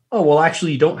 Oh, well,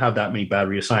 actually, you don't have that many bad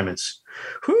reassignments.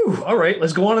 Whew, all right,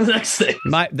 let's go on to the next thing.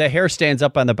 The hair stands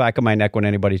up on the back of my neck when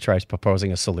anybody tries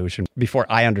proposing a solution before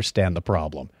I understand the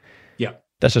problem. Yeah.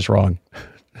 That's just wrong.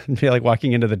 It'd be like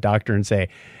walking into the doctor and say,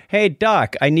 hey,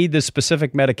 doc, I need this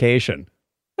specific medication.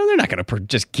 Well, they're not going to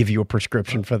just give you a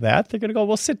prescription for that. They're going to go,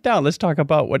 well, sit down. Let's talk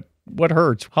about what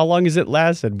hurts. How long has it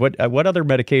lasted? What other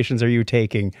medications are you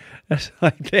taking?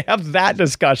 They have that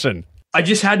discussion. I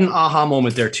just had an aha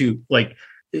moment there too. Like,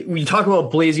 we talk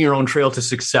about blazing your own trail to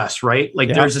success, right? Like,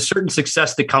 there's a certain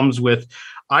success that comes with,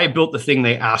 I built the thing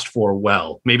they asked for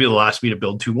well. Maybe they'll ask me to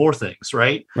build 2 more things,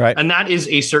 right? Right. And that is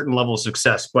a certain level of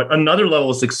success. But another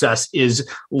level of success is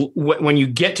when you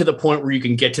get to the point where you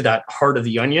can get to that heart of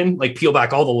the onion, like peel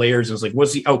back all the layers and it's like,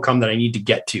 what's the outcome that I need to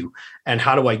get to? And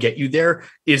how do I get you there?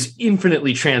 Is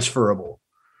infinitely transferable.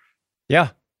 Yeah.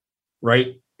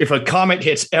 Right? If a comet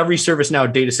hits every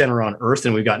ServiceNow data center on Earth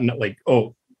and we've got like,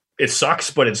 oh, it sucks,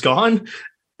 but it's gone,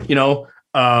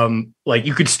 like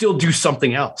you could still do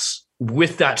something else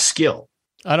with that skill.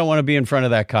 I don't want to be in front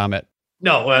of that comet.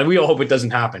 No, we all hope it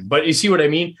doesn't happen, but you see what I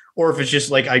mean? Or if it's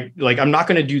just like, I'm not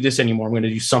going to do this anymore. I'm going to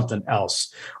do something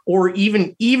else. Or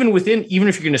even if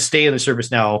you're going to stay in the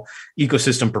ServiceNow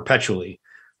ecosystem perpetually,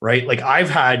 right? Like, I've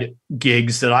had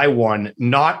gigs that I won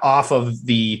not off of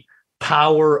the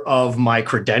power of my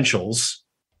credentials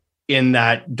in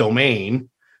that domain,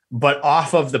 but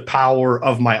off of the power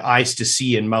of my eyes to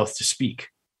see and mouth to speak.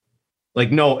 Like,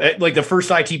 no, like the first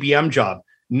ITBM job.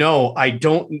 No, I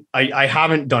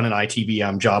haven't done an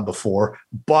ITBM job before,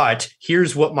 but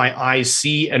here's what my eyes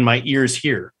see and my ears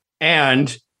hear.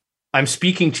 And I'm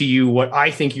speaking to you what I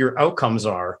think your outcomes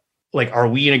are. Like, are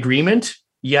we in agreement?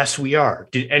 Yes, we are.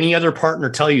 Did any other partner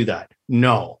tell you that?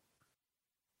 No.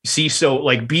 See, so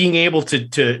like being able to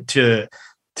do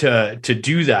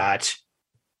that,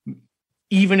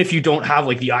 even if you don't have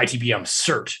like the ITBM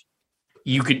cert,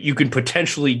 you can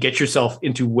potentially get yourself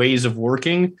into ways of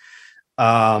working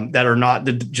that are not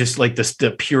just like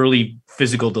the purely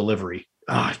physical delivery.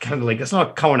 Kind of like, it's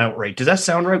not coming out right. Does that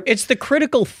sound right? It's the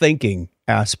critical thinking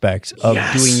aspects of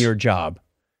doing your job.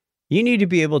 You need to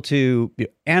be able to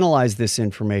analyze this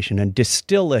information and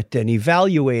distill it and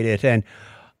evaluate it and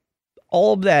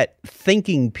all of that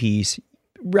thinking piece,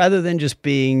 rather than just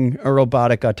being a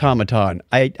robotic automaton.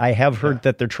 I have heard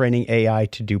that they're training AI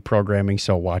to do programming,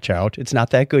 so watch out. It's not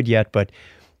that good yet, but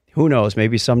who knows?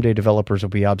 Maybe someday developers will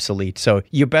be obsolete. So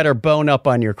you better bone up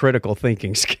on your critical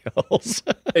thinking skills.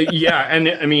 Yeah. And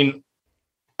I mean,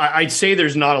 I'd say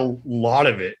there's not a lot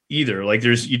of it either. Like,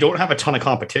 you don't have a ton of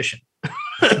competition.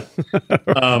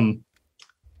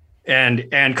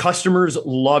 And customers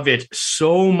love it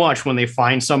so much when they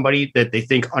find somebody that they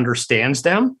think understands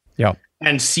them. Yeah.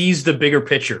 And sees the bigger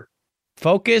picture.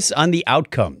 Focus on the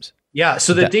outcomes. Yeah.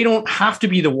 So that they don't have to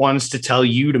be the ones to tell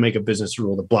you to make a business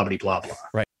rule, the blah, blah, blah, blah.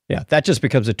 Right. Yeah. That just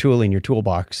becomes a tool in your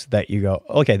toolbox that you go,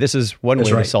 okay, this is one way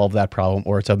to solve that problem,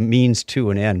 or it's a means to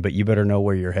an end, but you better know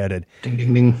where you're headed. Ding,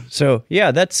 ding, ding. So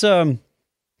yeah, that's a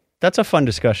fun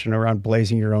discussion around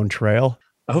blazing your own trail.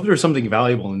 I hope there's something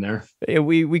valuable in there. Yeah,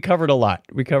 we covered a lot.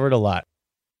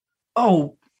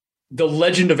 Oh, the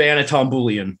legend of Anna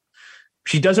Tomboulian.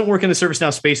 She doesn't work in the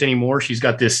ServiceNow space anymore. She's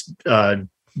got this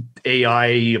AI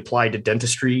applied to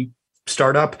dentistry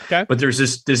startup. Okay. But there's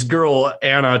this girl,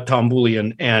 Anna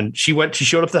Tomboulian, and she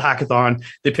showed up to the hackathon.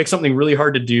 They picked something really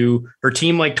hard to do. Her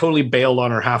team like totally bailed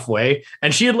on her halfway,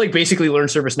 and she had like basically learned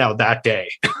ServiceNow that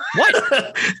day.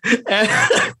 What?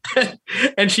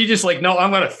 and she just like, no,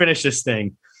 I'm going to finish this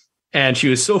thing. And she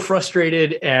was so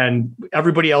frustrated, and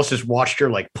everybody else just watched her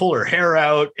like pull her hair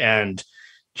out and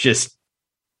just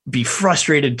be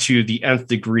frustrated to the nth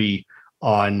degree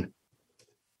on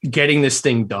getting this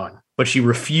thing done. But she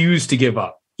refused to give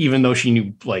up, even though she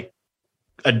knew like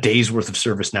a day's worth of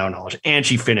ServiceNow knowledge, and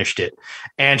she finished it,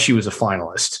 and she was a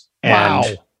finalist. Wow.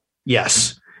 And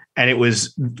yes. And it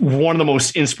was one of the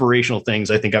most inspirational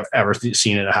things I think I've ever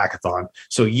seen at a hackathon.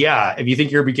 So yeah, if you think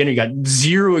you're a beginner, you got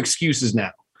zero excuses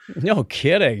now. No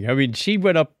kidding. I mean, she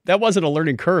went up. That wasn't a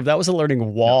learning curve. That was a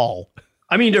learning wall.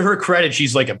 I mean, to her credit,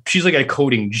 she's like a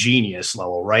coding genius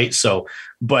level, right? So,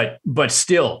 but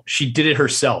still, she did it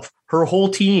herself. Her whole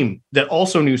team that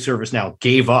also knew ServiceNow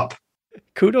gave up.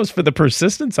 Kudos for the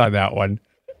persistence on that one.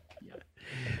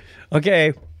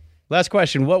 Okay, last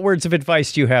question. What words of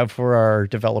advice do you have for our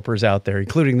developers out there,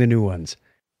 including the new ones?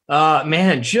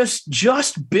 Man,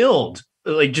 just build.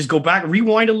 Like, just go back,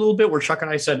 rewind a little bit where Chuck and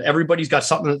I said everybody's got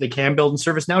something that they can build in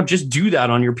ServiceNow. Just do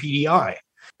that on your PDI.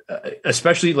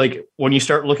 Especially like when you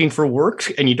start looking for work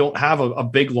and you don't have a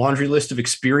big laundry list of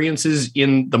experiences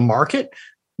in the market,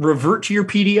 revert to your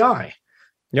PDI.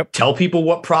 Yep. Tell people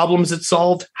what problems it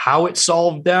solved, how it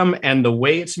solved them, and the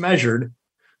way it's measured.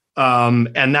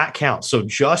 And that counts. So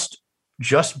just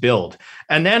build.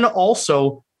 And then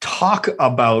also talk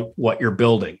about what you're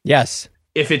building. Yes.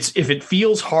 If it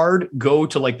feels hard, go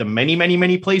to like the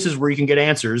many places where you can get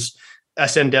answers.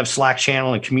 SN Dev Slack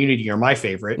channel and community are my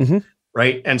favorite. Mm-hmm.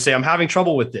 Right. And say, I'm having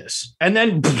trouble with this. And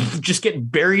then just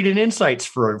get buried in insights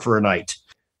for a night.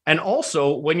 And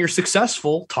also when you're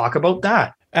successful, talk about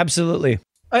that. Absolutely.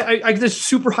 I this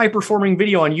super high performing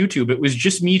video on YouTube. It was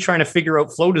just me trying to figure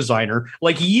out Flow Designer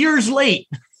like years late.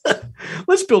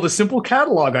 Let's build a simple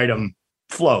catalog item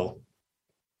flow.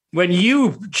 When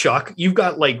Chuck, you've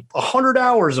got like 100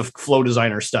 hours of Flow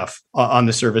Designer stuff on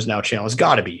the ServiceNow channel. It's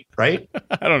got to be, right?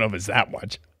 I don't know if it's that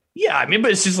much. Yeah, I mean,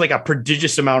 but it's just like a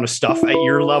prodigious amount of stuff at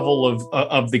your level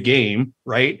of the game,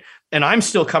 right? And I'm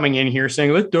still coming in here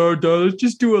saying, let's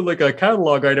just do a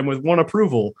catalog item with one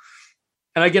approval.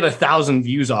 And I get 1,000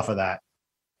 views off of that.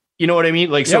 You know what I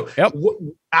mean? Like, yep.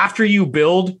 After you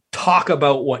build, talk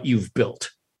about what you've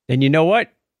built. And you know what?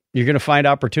 You're going to find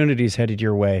opportunities headed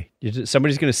your way.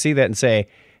 Somebody's going to see that and say,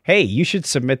 hey, you should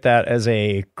submit that as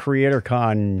a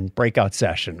CreatorCon breakout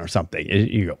session or something.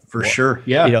 You go, for sure.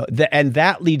 Yeah. And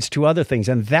that leads to other things.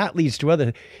 And that leads to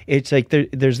other. It's like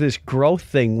there's this growth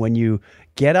thing when you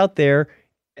get out there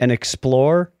and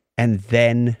explore and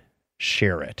then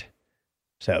share it.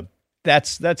 So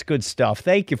that's good stuff.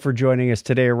 Thank you for joining us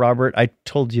today, Robert. I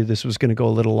told you this was going to go a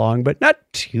little long, but not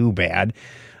too bad.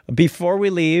 Before we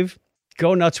leave,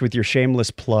 go nuts with your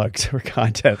shameless plugs or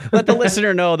content. Let the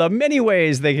listener know the many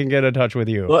ways they can get in touch with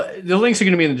you. Well, the links are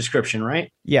going to be in the description,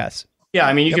 right? Yes. Yeah.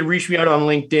 I mean, you can reach me out on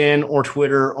LinkedIn or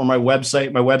Twitter or my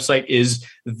website. My website is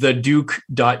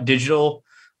theduke.digital.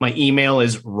 My email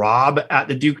is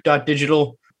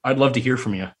rob@theduke.digital. I'd love to hear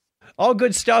from you. All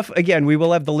good stuff. Again, we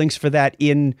will have the links for that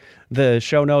in the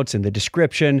show notes, in the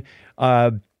description.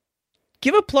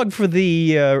 Give a plug for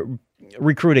the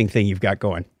recruiting thing you've got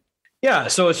going. Yeah,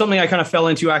 so it's something I kind of fell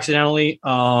into accidentally.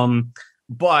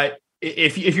 But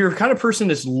if you're the kind of person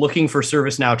that's looking for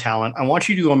ServiceNow talent, I want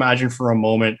you to imagine for a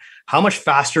moment how much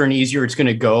faster and easier it's going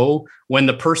to go when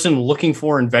the person looking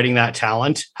for and vetting that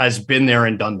talent has been there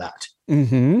and done that.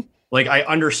 Mm-hmm. Like, I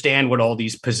understand what all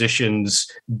these positions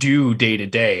do day to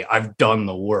day. I've done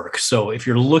the work. So if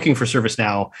you're looking for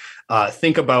ServiceNow,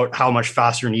 think about how much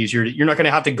faster and easier. You're not going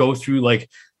to have to go through like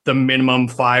the minimum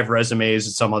 5 resumes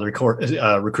that some other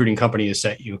recruiting company has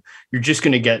sent you. You're just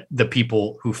going to get the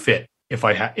people who fit if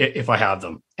I have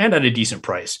them, and at a decent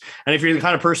price. And if you're the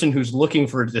kind of person who's looking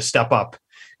for to step up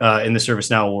in the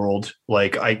ServiceNow world,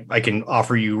 like I can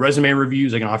offer you resume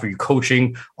reviews. I can offer you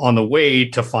coaching on the way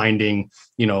to finding,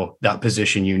 that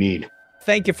position you need.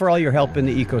 Thank you for all your help in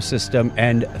the ecosystem.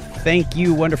 And thank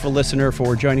you, wonderful listener,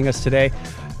 for joining us today.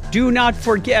 Do not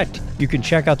forget, you can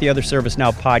check out the other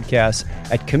ServiceNow podcasts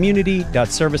at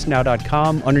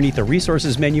community.servicenow.com underneath the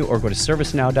resources menu, or go to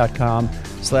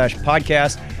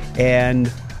servicenow.com/podcast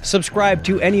and subscribe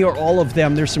to any or all of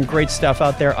them. There's some great stuff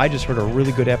out there. I just heard a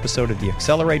really good episode of the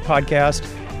Accelerate podcast.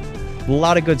 A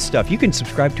lot of good stuff. You can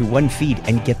subscribe to one feed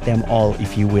and get them all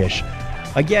if you wish.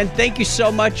 Again, thank you so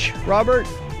much, Robert.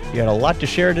 You had a lot to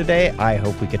share today. I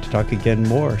hope we get to talk again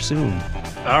more soon.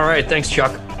 All right. Thanks,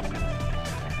 Chuck.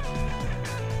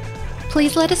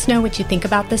 Please let us know what you think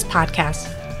about this podcast.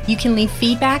 You can leave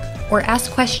feedback or ask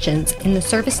questions in the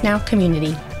ServiceNow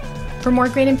community. For more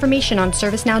great information on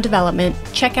ServiceNow development,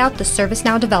 check out the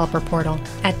ServiceNow developer portal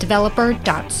at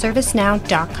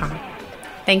developer.servicenow.com.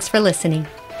 Thanks for listening.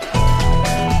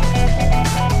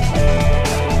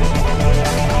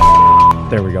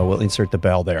 There we go. We'll insert the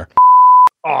bell there.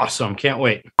 Awesome. Can't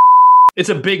wait. It's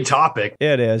a big topic.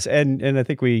 It is. And I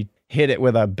think we hit it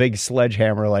with a big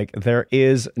sledgehammer. Like, there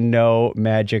is no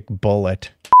magic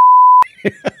bullet.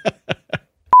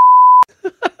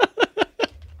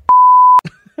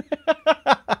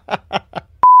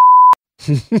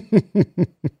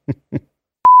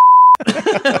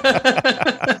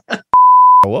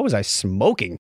 What was I smoking?